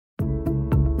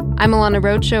I'm Alana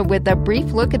Rocha with a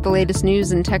brief look at the latest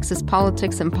news in Texas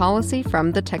politics and policy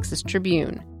from the Texas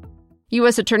Tribune.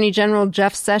 U.S. Attorney General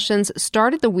Jeff Sessions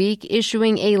started the week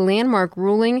issuing a landmark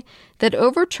ruling that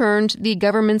overturned the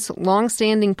government's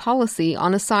longstanding policy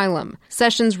on asylum.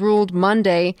 Sessions ruled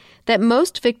Monday that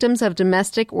most victims of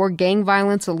domestic or gang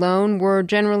violence alone were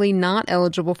generally not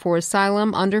eligible for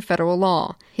asylum under federal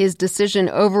law. His decision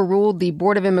overruled the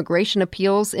Board of Immigration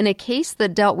Appeals in a case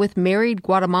that dealt with married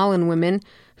Guatemalan women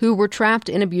who were trapped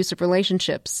in abusive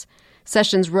relationships.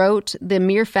 Sessions wrote, "The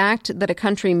mere fact that a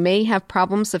country may have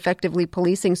problems effectively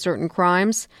policing certain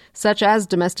crimes, such as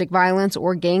domestic violence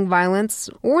or gang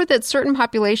violence, or that certain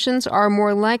populations are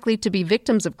more likely to be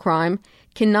victims of crime,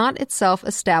 cannot itself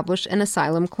establish an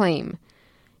asylum claim."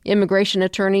 Immigration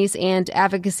attorneys and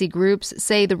advocacy groups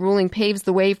say the ruling paves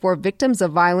the way for victims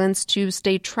of violence to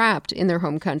stay trapped in their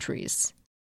home countries.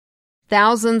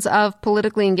 Thousands of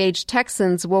politically engaged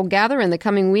Texans will gather in the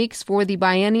coming weeks for the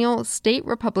biennial state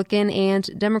Republican and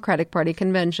Democratic Party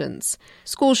conventions.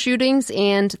 School shootings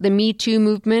and the Me Too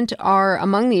movement are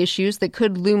among the issues that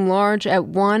could loom large at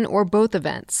one or both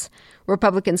events.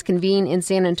 Republicans convene in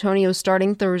San Antonio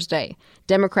starting Thursday.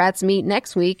 Democrats meet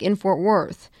next week in Fort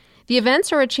Worth. The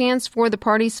events are a chance for the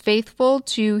party's faithful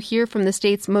to hear from the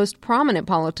state's most prominent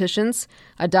politicians,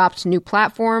 adopt new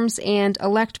platforms, and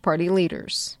elect party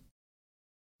leaders.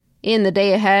 In the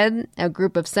day ahead, a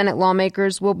group of Senate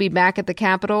lawmakers will be back at the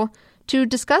Capitol to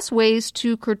discuss ways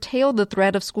to curtail the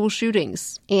threat of school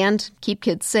shootings and keep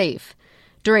kids safe.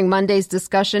 During Monday's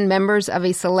discussion, members of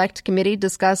a select committee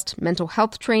discussed mental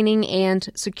health training and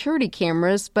security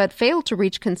cameras, but failed to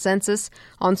reach consensus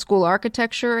on school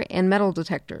architecture and metal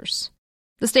detectors.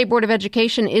 The State Board of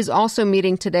Education is also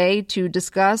meeting today to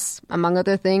discuss, among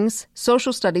other things,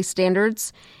 social studies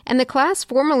standards and the class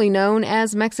formerly known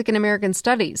as Mexican American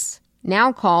Studies,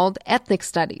 now called Ethnic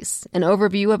Studies, an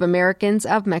overview of Americans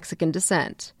of Mexican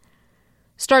descent.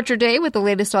 Start your day with the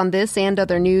latest on this and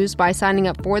other news by signing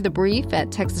up for The Brief at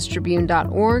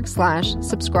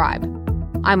texastribune.org/subscribe.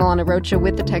 I'm Alana Rocha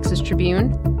with the Texas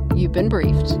Tribune. You've been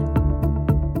briefed.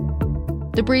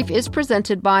 The Brief is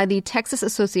presented by the Texas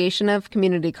Association of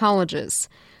Community Colleges.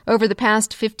 Over the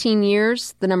past 15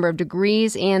 years, the number of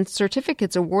degrees and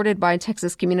certificates awarded by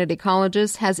Texas community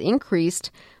colleges has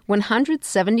increased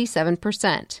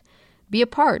 177%. Be a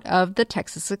part of the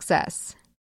Texas success.